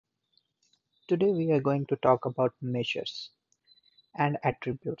Today we are going to talk about measures and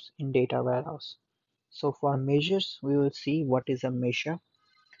attributes in data warehouse. So for measures, we will see what is a measure,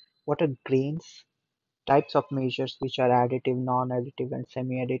 what are grains, types of measures which are additive, non-additive and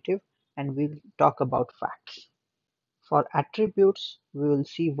semi-additive, and we'll talk about facts. For attributes, we will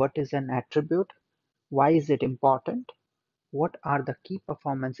see what is an attribute, why is it important, what are the key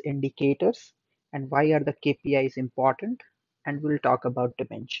performance indicators, and why are the KPIs important, and we'll talk about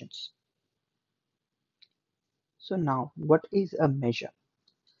dimensions. So now, what is a measure?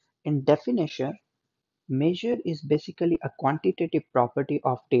 In definition, measure is basically a quantitative property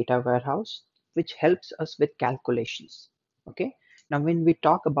of data warehouse which helps us with calculations. Okay. Now, when we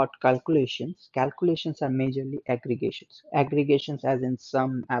talk about calculations are majorly aggregations. Aggregations as in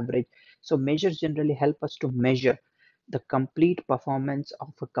sum, average. So measures generally help us to measure the complete performance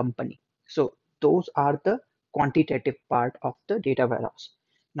of a company. So those are the quantitative part of the data warehouse.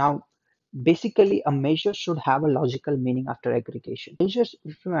 Now, basically, a measure should have a logical meaning after aggregation. Measures,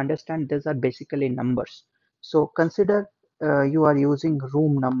 if you understand, these are basically numbers. So consider you are using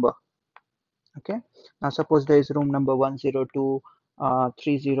room number. Okay. Now suppose there is room number 102,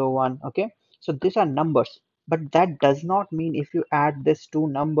 301. Okay. So these are numbers, but that does not mean if you add this two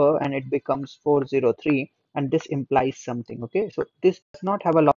number and it becomes 403 and this implies something. Okay. So this does not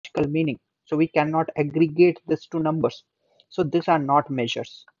have a logical meaning. So we cannot aggregate these two numbers. So these are not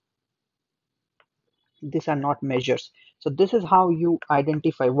measures. These are not measures. So this is how you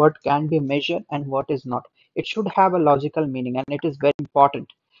identify what can be measured and what is not. It should have a logical meaning, and it is very important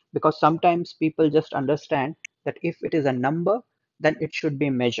because sometimes people just understand that if it is a number, then it should be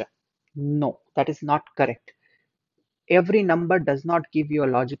measured. No, that is not correct. Every number does not give you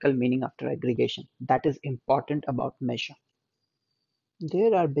a logical meaning after aggregation. That is important about measure.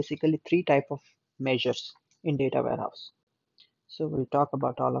 There are basically three type of measures in data warehouse. So we'll talk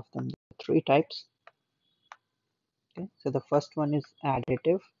about all of them. Three types. Okay, so the first one is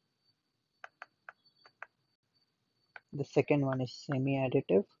additive. The second one is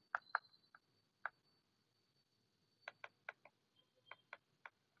semi-additive.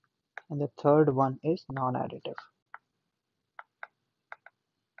 And the third one is non-additive.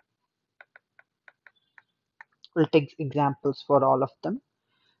 We'll take examples for all of them.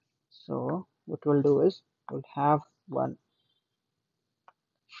 So what we'll do is we'll have one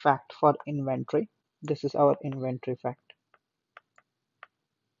fact for inventory. This is our inventory fact.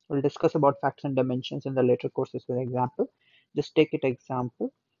 We'll discuss about facts and dimensions in the later courses with example. Just take it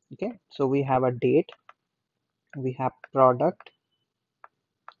example. Okay, so we have a date, we have product,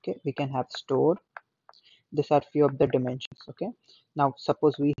 okay, we can have store. These are few of the dimensions. Okay, now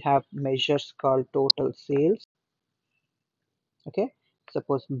suppose we have measures called total sales. Okay,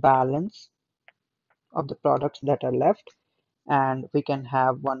 suppose balance of the products that are left, and we can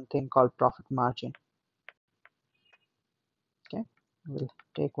have one thing called profit margin. Okay, we'll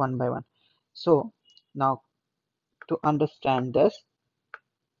take one by one. So now, to understand this,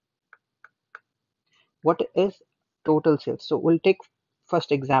 what is total sales? So we'll take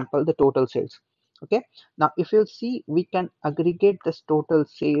first example, the total sales. Okay, now if you see, we can aggregate this total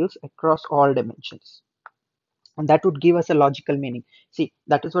sales across all dimensions, and that would give us a logical meaning. See,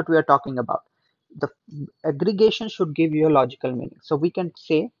 that is what we are talking about. The aggregation should give you a logical meaning. So we can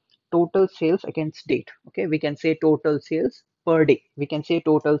say total sales against date. Okay, we can say total sales per day, we can say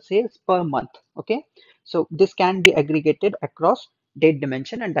total sales per month. Okay, so this can be aggregated across date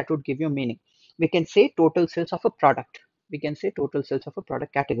dimension, and that would give you meaning. We can say total sales of a product, we can say total sales of a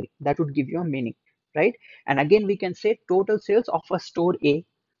product category, that would give you a meaning, right? And again, we can say total sales of a store A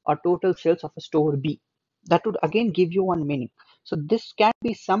or total sales of a store B, that would again give you one meaning. So this can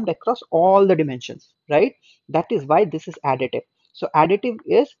be summed across all the dimensions, right? That is why this is additive. So additive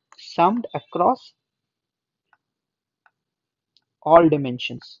is summed across all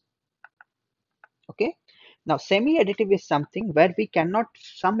dimensions. Okay. Now semi-additive is something where we cannot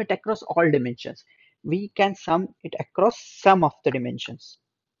sum it across all dimensions. We can sum it across some of the dimensions.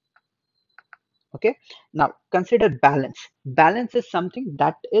 Okay. Now consider balance. Balance is something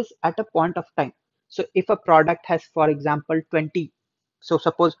that is at a point of time. So if a product has, for example, 20. So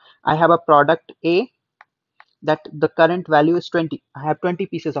suppose I have a product A that the current value is 20. I have 20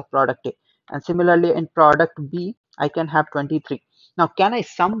 pieces of product A. And similarly in product B, I can have 23. Now, can I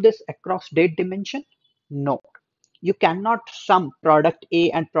sum this across date dimension? No. You cannot sum product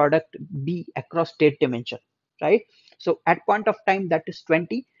A and product B across date dimension, right? So at point of time that is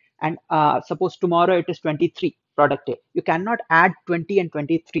 20, and suppose tomorrow it is 23 product A. You cannot add 20 and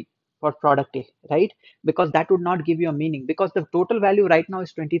 23 for product A, right? Because that would not give you a meaning, because the total value right now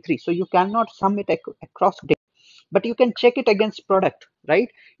is 23. So you cannot sum it across date. but you can check it against product, right?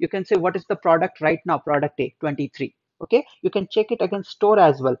 You can say what is the product right now, product A 23. Okay, you can check it against store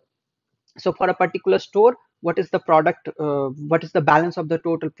as well. So for a particular store, what is the product, what is the balance of the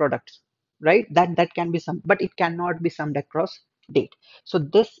total products, right? That can be summed, but it cannot be summed across date. So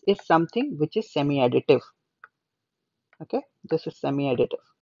this is something which is semi additive. Okay, this is semi additive.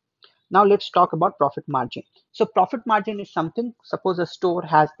 Now let's talk about profit margin. So profit margin is something, suppose a store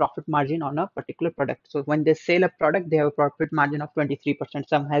has profit margin on a particular product. So when they sell a product, they have a profit margin of 23%.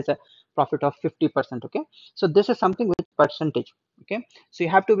 Some has a profit of 50%. Okay. So this is something with percentage. Okay. So you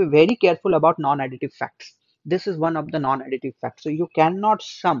have to be very careful about non-additive facts. This is one of the non-additive facts. So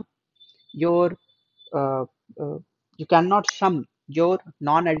your uh, uh, you cannot sum your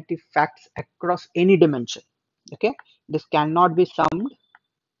non-additive facts across any dimension. Okay. This cannot be summed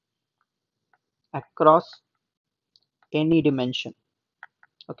across any dimension.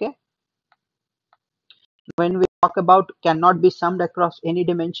 Okay, when we talk about cannot be summed across any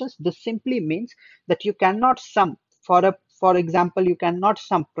dimensions, this simply means that you cannot sum, for example, you cannot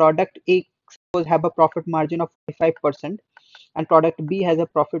sum product A, suppose have a profit margin of 45%, and product B has a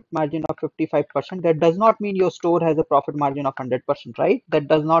profit margin of 55%. That does not mean your store has a profit margin of 100%, right? That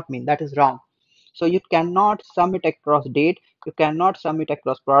does not mean, that is wrong. So you cannot sum it across date, you cannot sum it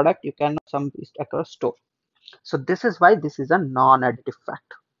across product, you cannot sum it across store. So this is why this is a non-additive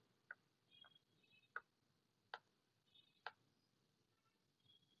fact.